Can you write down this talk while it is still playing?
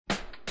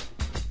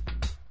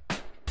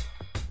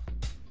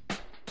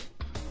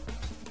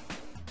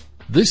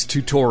This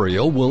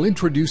tutorial will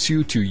introduce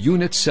you to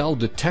unit cell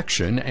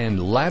detection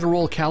and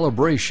lateral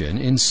calibration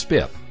in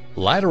SPIP.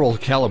 Lateral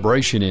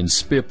calibration in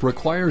SPIP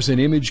requires an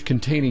image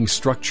containing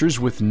structures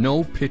with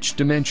no pitch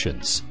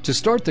dimensions. To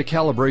start the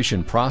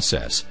calibration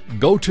process,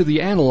 go to the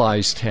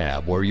Analyze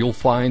tab where you'll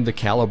find the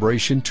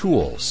calibration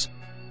tools.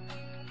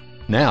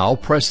 Now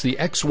press the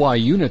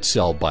XY unit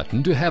cell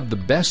button to have the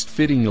best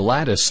fitting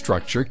lattice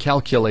structure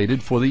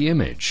calculated for the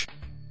image.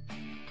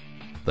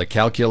 The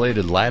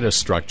calculated lattice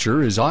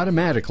structure is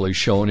automatically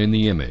shown in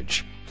the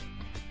image.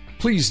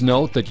 Please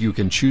note that you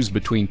can choose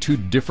between two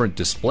different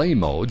display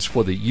modes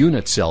for the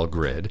unit cell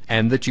grid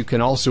and that you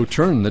can also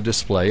turn the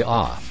display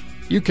off.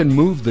 You can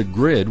move the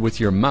grid with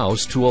your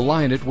mouse to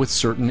align it with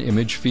certain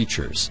image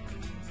features.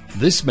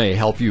 This may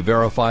help you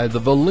verify the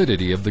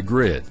validity of the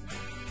grid.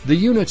 The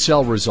unit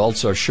cell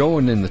results are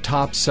shown in the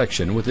top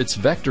section with its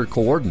vector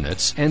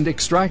coordinates and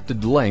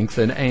extracted length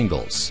and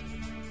angles.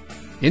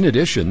 In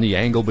addition, the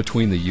angle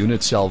between the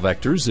unit cell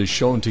vectors is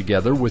shown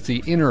together with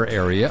the inner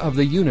area of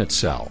the unit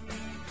cell.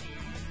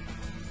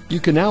 You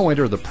can now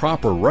enter the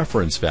proper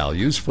reference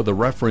values for the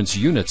reference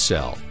unit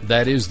cell,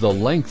 that is, the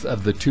length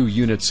of the two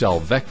unit cell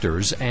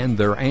vectors and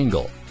their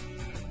angle.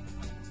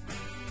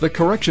 The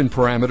correction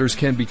parameters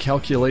can be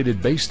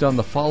calculated based on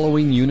the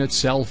following unit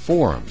cell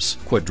forms: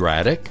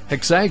 quadratic,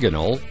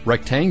 hexagonal,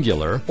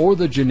 rectangular, or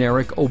the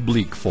generic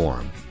oblique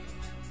form.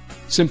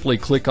 Simply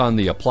click on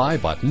the Apply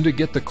button to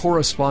get the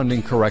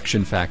corresponding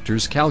correction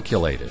factors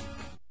calculated.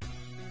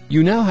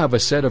 You now have a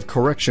set of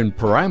correction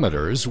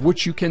parameters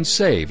which you can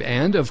save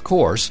and, of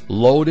course,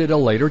 load at a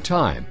later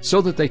time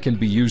so that they can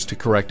be used to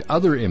correct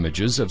other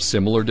images of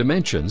similar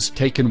dimensions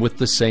taken with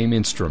the same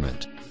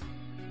instrument.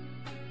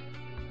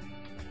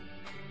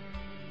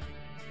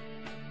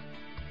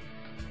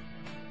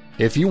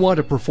 If you want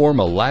to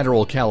perform a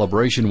lateral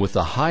calibration with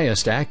the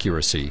highest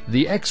accuracy,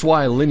 the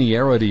XY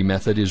linearity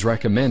method is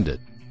recommended.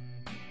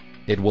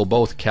 It will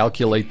both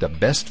calculate the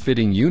best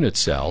fitting unit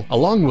cell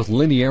along with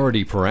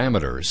linearity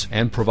parameters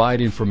and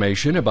provide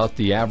information about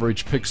the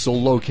average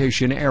pixel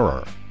location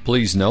error.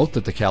 Please note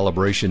that the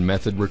calibration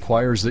method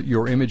requires that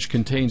your image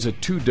contains a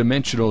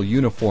two-dimensional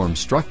uniform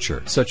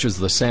structure, such as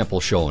the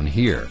sample shown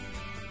here.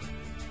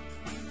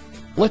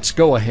 Let's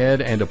go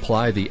ahead and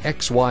apply the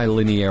XY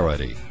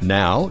linearity.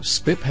 Now,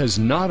 SPIP has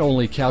not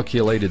only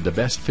calculated the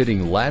best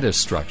fitting lattice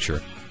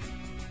structure,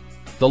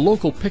 the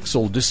local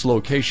pixel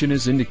dislocation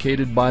is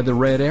indicated by the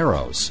red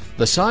arrows.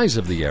 The size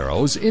of the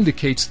arrows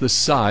indicates the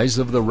size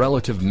of the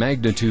relative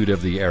magnitude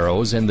of the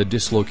arrows and the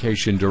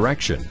dislocation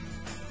direction.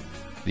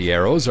 The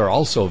arrows are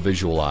also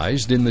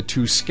visualized in the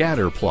two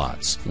scatter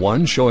plots,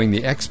 one showing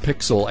the X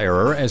pixel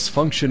error as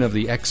function of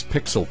the X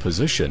pixel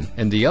position,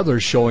 and the other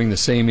showing the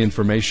same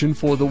information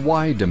for the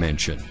Y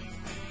dimension.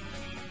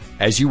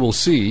 As you will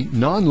see,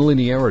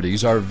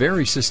 non-linearities are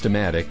very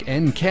systematic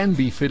and can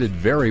be fitted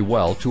very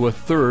well to a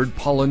third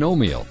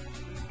polynomial.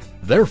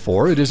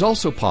 Therefore, it is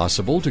also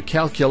possible to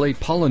calculate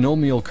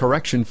polynomial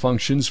correction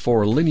functions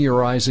for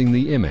linearizing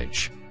the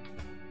image.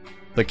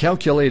 The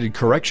calculated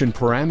correction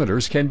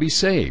parameters can be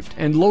saved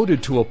and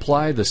loaded to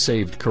apply the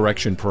saved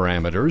correction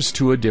parameters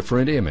to a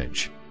different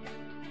image.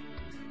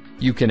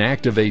 You can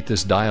activate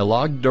this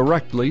dialog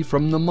directly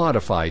from the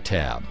Modify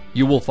tab.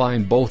 You will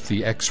find both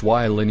the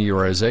XY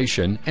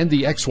linearization and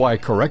the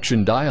XY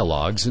correction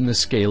dialogs in the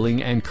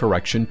Scaling and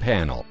Correction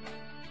panel.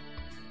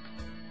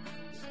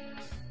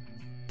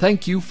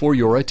 Thank you for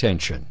your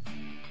attention.